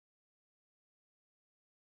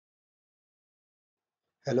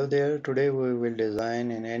Hello there, today we will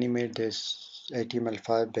design and animate this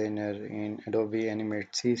HTML5 banner in Adobe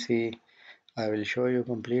Animate CC. I will show you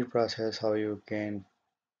complete process how you can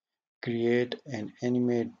create and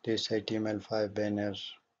animate this HTML5 banner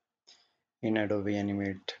in Adobe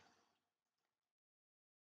Animate.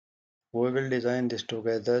 We will design this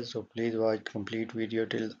together, so please watch complete video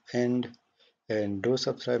till the end and do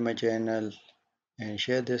subscribe my channel and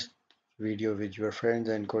share this video with your friends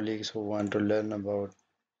and colleagues who want to learn about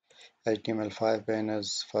HTML5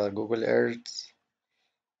 banners for Google Ads.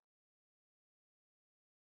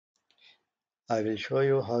 I will show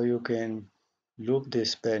you how you can loop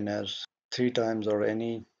this banner 3 times or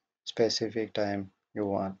any specific time you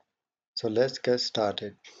want. So let's get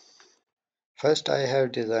started. First I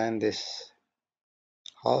have designed this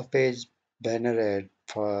half page banner ad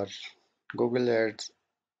for Google Ads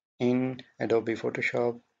in Adobe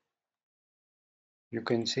Photoshop. You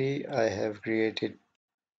can see I have created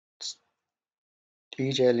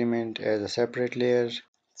each element as a separate layer.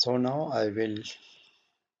 So now I will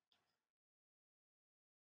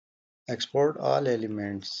export all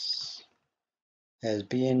elements as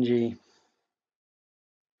PNG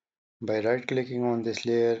by right clicking on this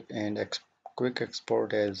layer and quick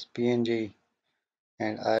export as PNG,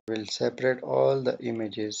 and I will separate all the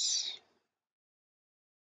images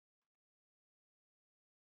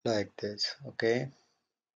like this. Okay,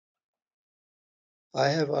 I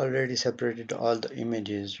have already separated all the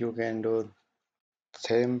images. You can do the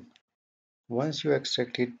same. Once you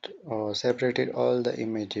extracted or separated all the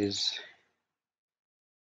images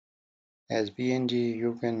as PNG,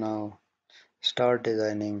 you can now start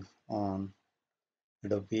designing on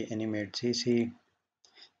Adobe Animate CC.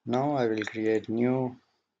 Now I will create new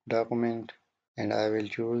document and I will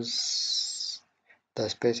choose the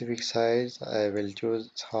specific size. I will choose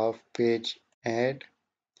half page ad.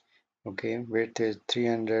 Okay, width is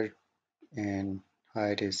 300 and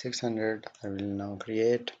height is 600. I will now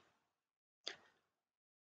create.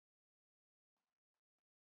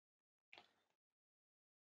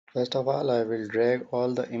 First of all, I will drag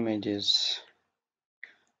all the images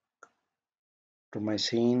to my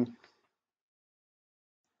scene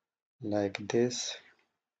like this.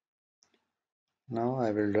 Now I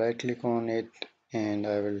will right click on it and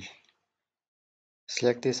I will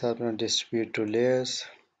select this option, distribute to layers.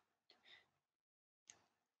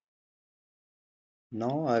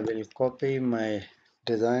 Now I will copy my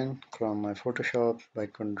design from my Photoshop by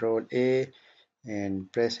Ctrl A and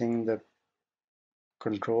pressing the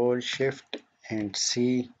Ctrl Shift and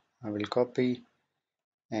C. I will copy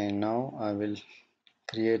and now I will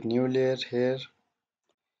create new layer here.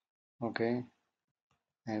 Okay,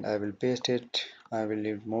 and I will paste it. I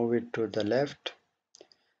will move it to the left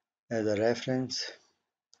as a reference.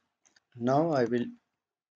 Now I will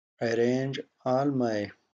arrange all my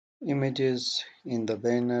images in the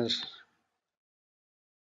banner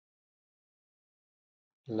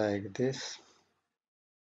like this.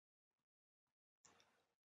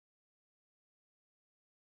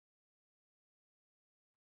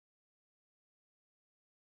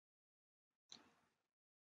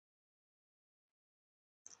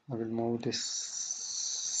 I will move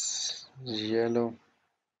this yellow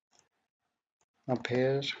up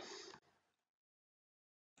here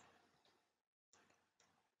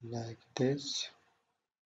like this.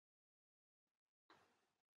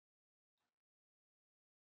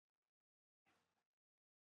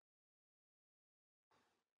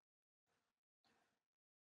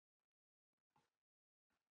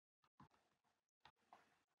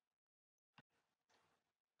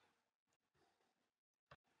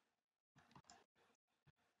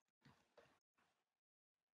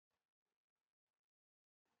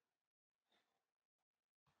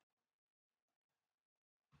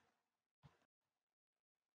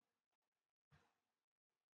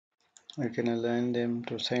 I can align them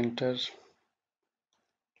to center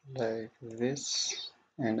like this,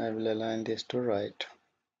 and I will align this to right.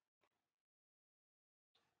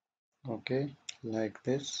 Okay, like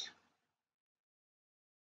this.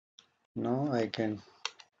 Now I can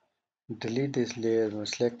delete this layer by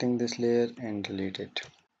selecting this layer and delete it.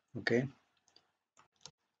 Okay,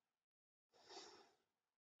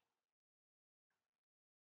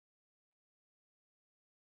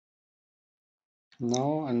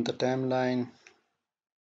 now on the timeline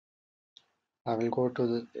I will go to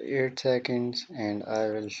the 8 seconds and I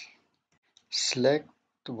will select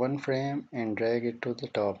one frame and drag it to the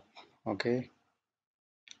top. Okay,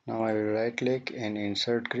 now I will right click and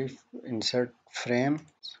insert frame.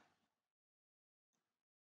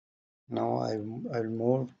 Now I will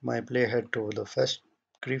move my playhead to the first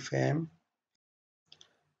keyframe.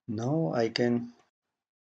 Now I can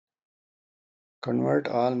convert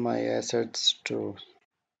all my assets to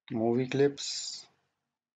movie clips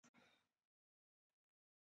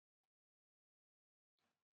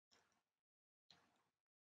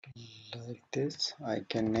like this. I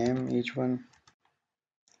can name each one.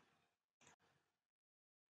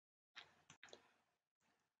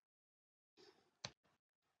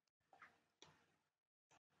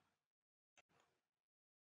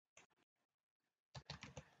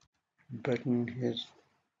 Button here.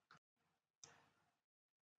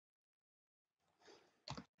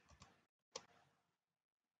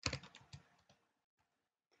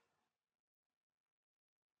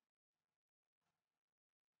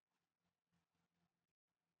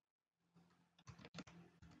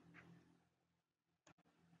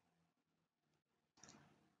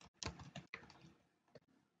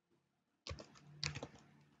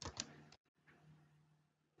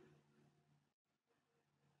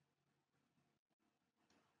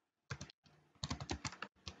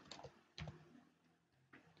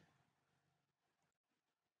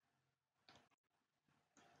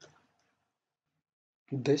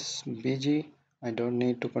 This BG, I don't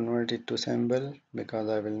need to convert it to symbol because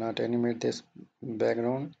I will not animate this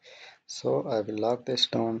background. So I will lock this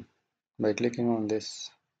down by clicking on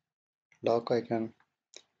this lock icon.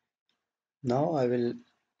 Now I will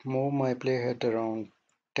move my playhead around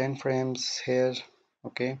 10 frames here.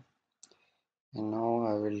 Okay. And now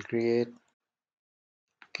I will create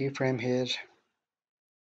keyframe here.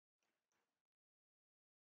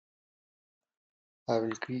 I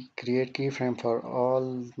will create keyframe for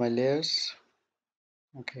all my layers.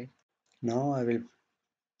 Okay. Now I will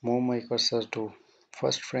move my cursor to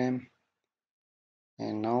first frame,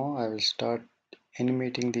 and now I will start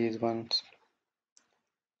animating these ones.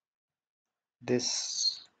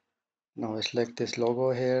 This now I select this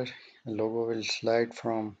logo here. The logo will slide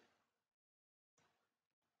from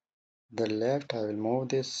the left. I will move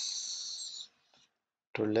this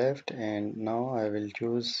to left, and now I will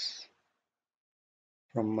choose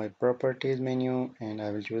from my properties menu, and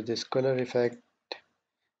I will choose this color effect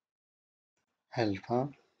alpha.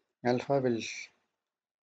 Alpha will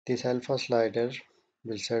This alpha slider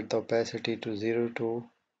will set the opacity to 0 to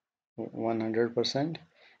 100%.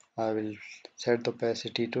 I will set the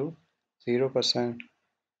opacity to 0%.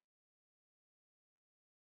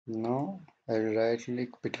 Now I will right click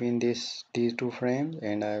between these two frames,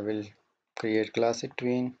 and I will create classic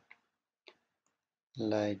tween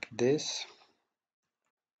like this.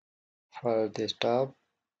 For this top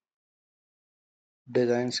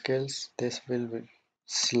design skills, this will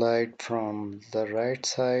slide from the right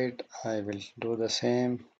side. I will do the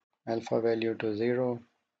same, alpha value to 0,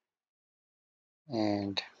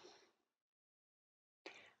 and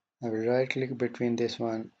I will right click between this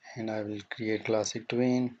one, and I will create classic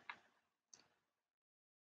tween.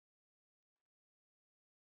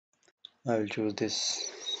 I will choose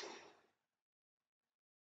this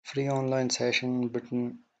free online session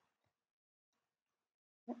button,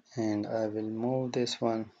 and I will move this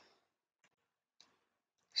one,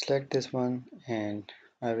 select this one, and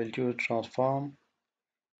I will choose transform,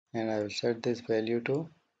 and I will set this value to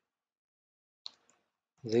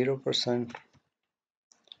 0%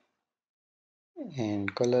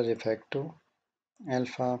 and color effect to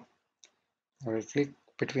alpha. I will click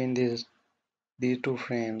between these two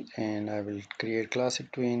frames, and I will create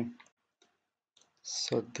classic tween.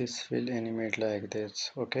 So this will animate like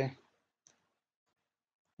this. Okay.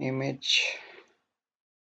 Image,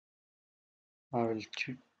 I will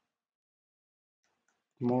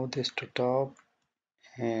move this to top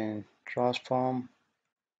and transform.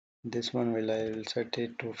 This one I will set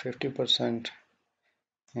it to 50%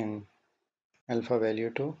 and alpha value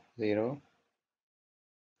to 0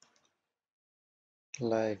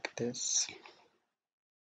 like this.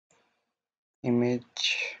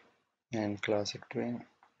 Image and classic tween.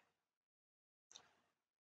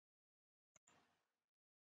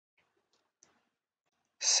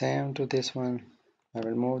 Same to this one. I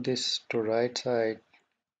will move this to right side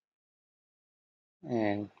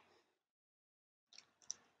and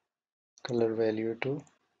color value to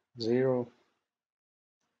 0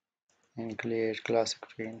 and create classic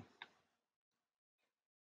tween.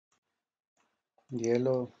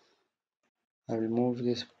 Yellow, I will move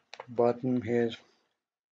this button here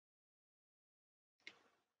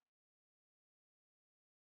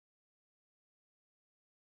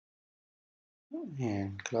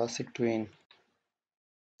and classic tween.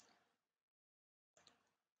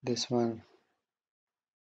 This one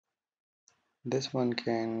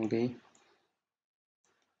can be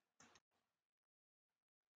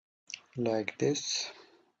like this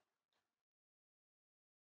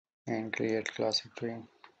and create classic tween.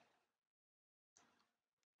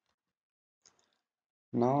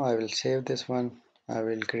 Now I will save this one. I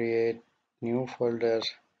will create new folder.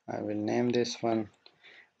 I will name this one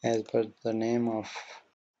as per the name of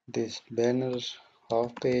this banner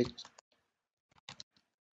half page.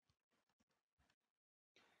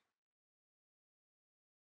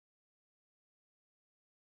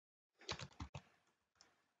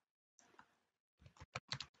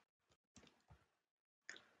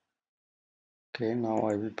 Okay, now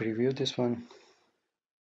I will preview this one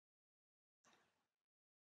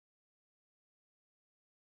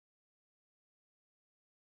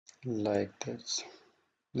like this.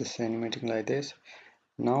 This animating like this.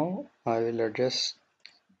 Now I will adjust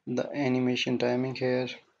the animation timing here.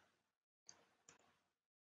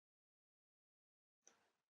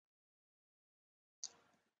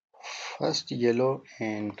 First yellow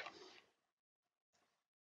and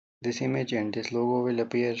this image and this logo will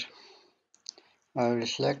appear. I will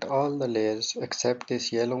select all the layers except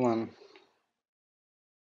this yellow one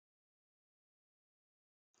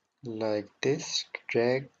like this,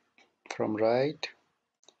 drag from right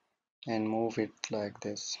and move it like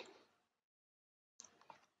this.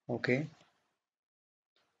 Okay,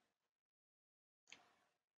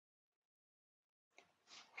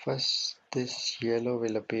 first this yellow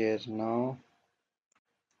will appear. Now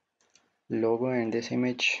logo and this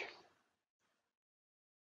image.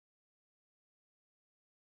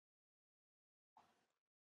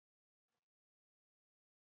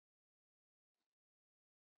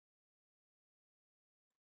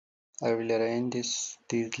 I will arrange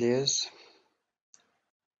these layers.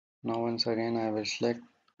 Now once again I will select,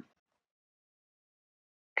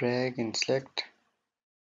 drag and select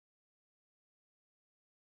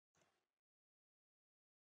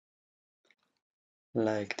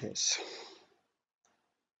like this.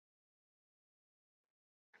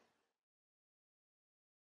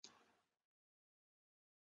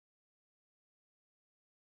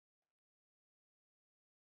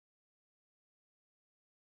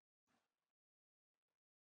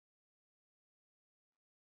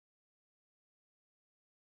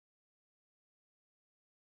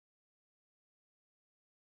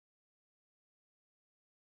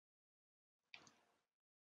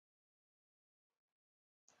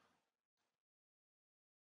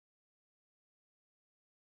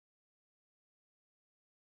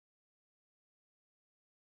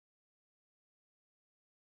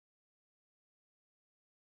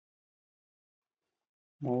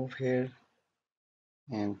 Move here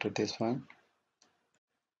and to this one.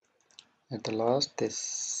 At the last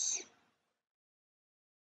this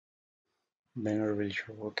banner will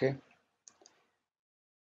show. Okay,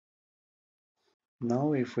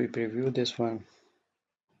 now if we preview this one,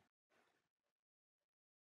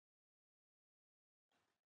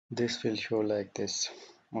 this will show like this.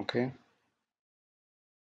 Okay,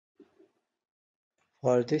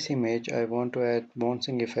 for this image I want to add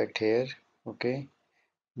bouncing effect here. Okay,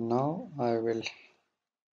 now I will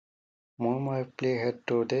move my playhead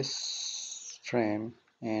to this frame,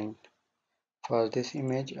 and for this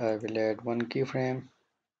image I will add one keyframe,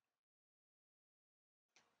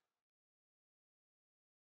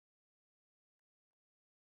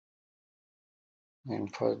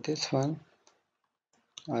 and for this one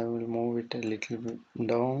I will move it a little bit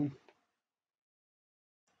down.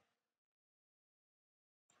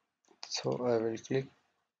 So I will click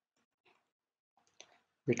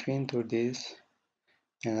between two these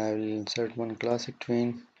and I will insert one classic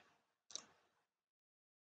tween.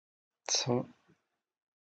 So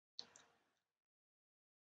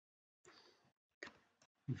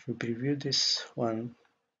if we preview this one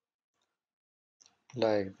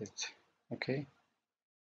like this. Okay,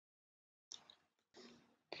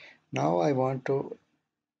 now I want to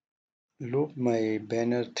loop my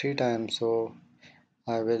banner 3 times, so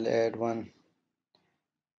I will add one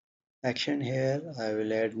action here. I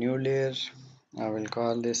will add new layer. I will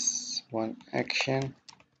call this one action.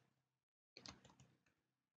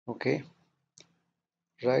 Okay,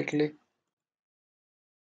 right click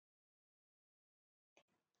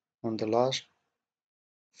on the last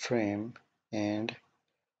frame and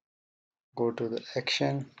go to the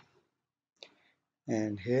action,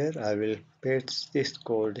 and here I will paste this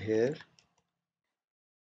code here.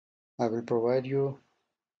 I will provide you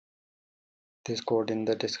this code in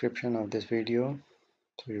the description of this video,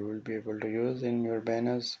 so you will be able to use in your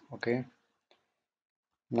banners. Okay,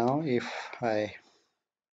 now if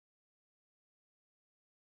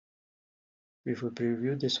we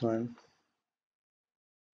preview this one,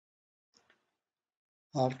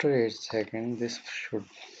 after 8 seconds this should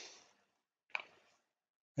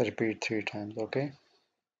repeat 3 times. Okay,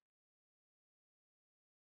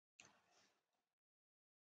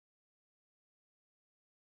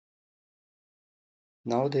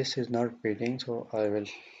 Now this is not repeating, so I will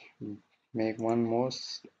make one more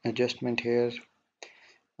adjustment here.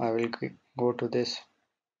 I will go to this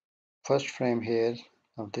first frame here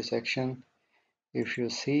of this section. If you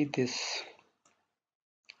see this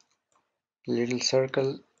little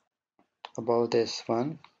circle above this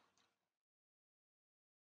one,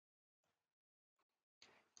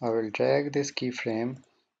 I will drag this keyframe.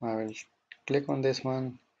 I will click on this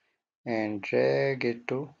one and drag it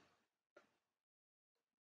to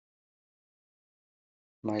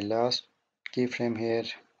my last keyframe here.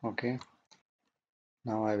 Okay,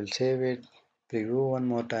 now I will save it, preview one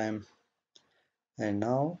more time, and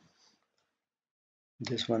now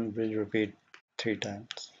this one will repeat 3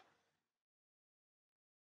 times.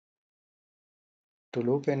 To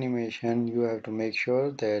loop animation, you have to make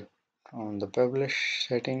sure that on the publish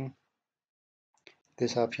setting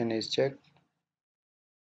this option is checked.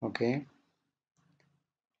 Okay,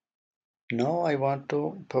 now I want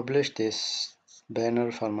to publish this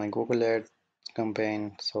banner for my Google Ads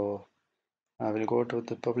campaign, so I will go to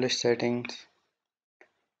the publish settings.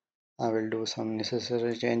 I will do some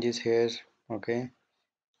necessary changes here. Okay,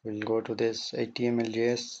 we'll go to this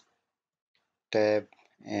HTML5 tab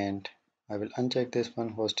and I will uncheck this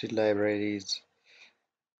one, hosted libraries,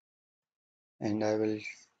 and I will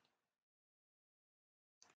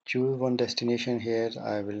choose one destination here.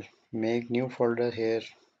 I will make new folder here.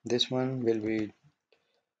 This one will be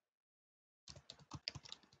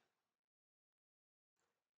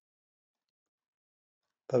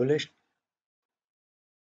published.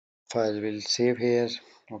 File will save here.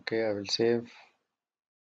 Okay, I will save,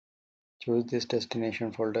 choose this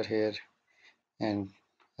destination folder here, and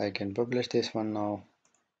I can publish this one now.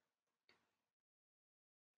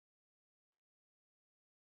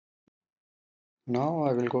 Now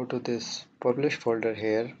I will go to this publish folder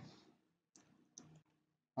here.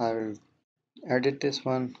 I will edit this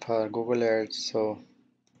one for Google Ads, so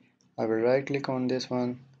I will right click on this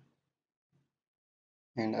one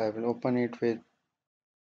and I will open it with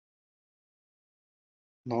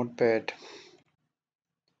Notepad.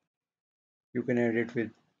 You can edit with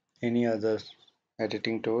any other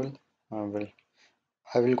editing tool.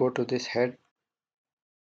 I will go to this head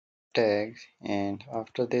tags, and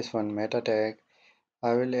after this one meta tag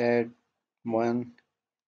I will add one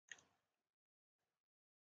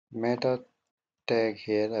meta tag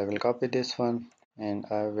here. I will copy this one and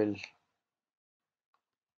I will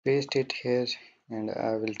paste it here, and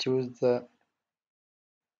I will choose the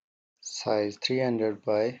size 300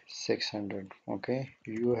 by 600. Okay,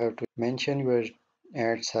 you have to mention your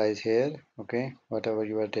ad size here. Okay, whatever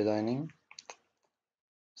you are designing.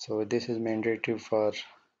 So this is mandatory for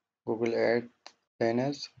Google Ads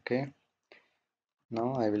banners. Okay,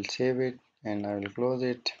 now I will save it and I will close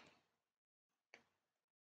it,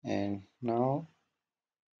 and now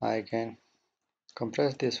I can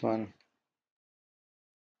compress this one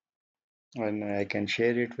and I can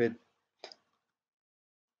share it with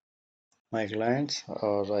my clients,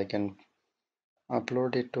 or I can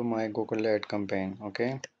upload it to my Google Ad campaign.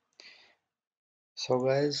 Okay, so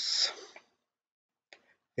guys,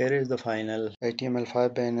 here is the final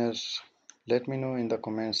HTML5 banners. Let me know in the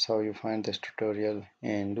comments how you find this tutorial,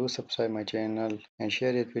 and do subscribe my channel and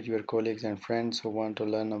share it with your colleagues and friends who want to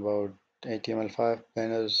learn about HTML5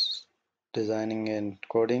 banners designing and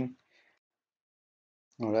coding.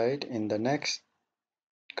 Alright, in the next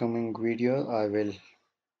coming video I will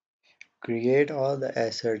create all the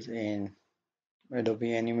assets in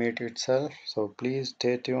Adobe Animate itself, so please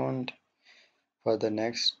stay tuned for the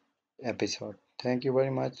next episode. Thank you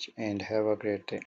very much and have a great day.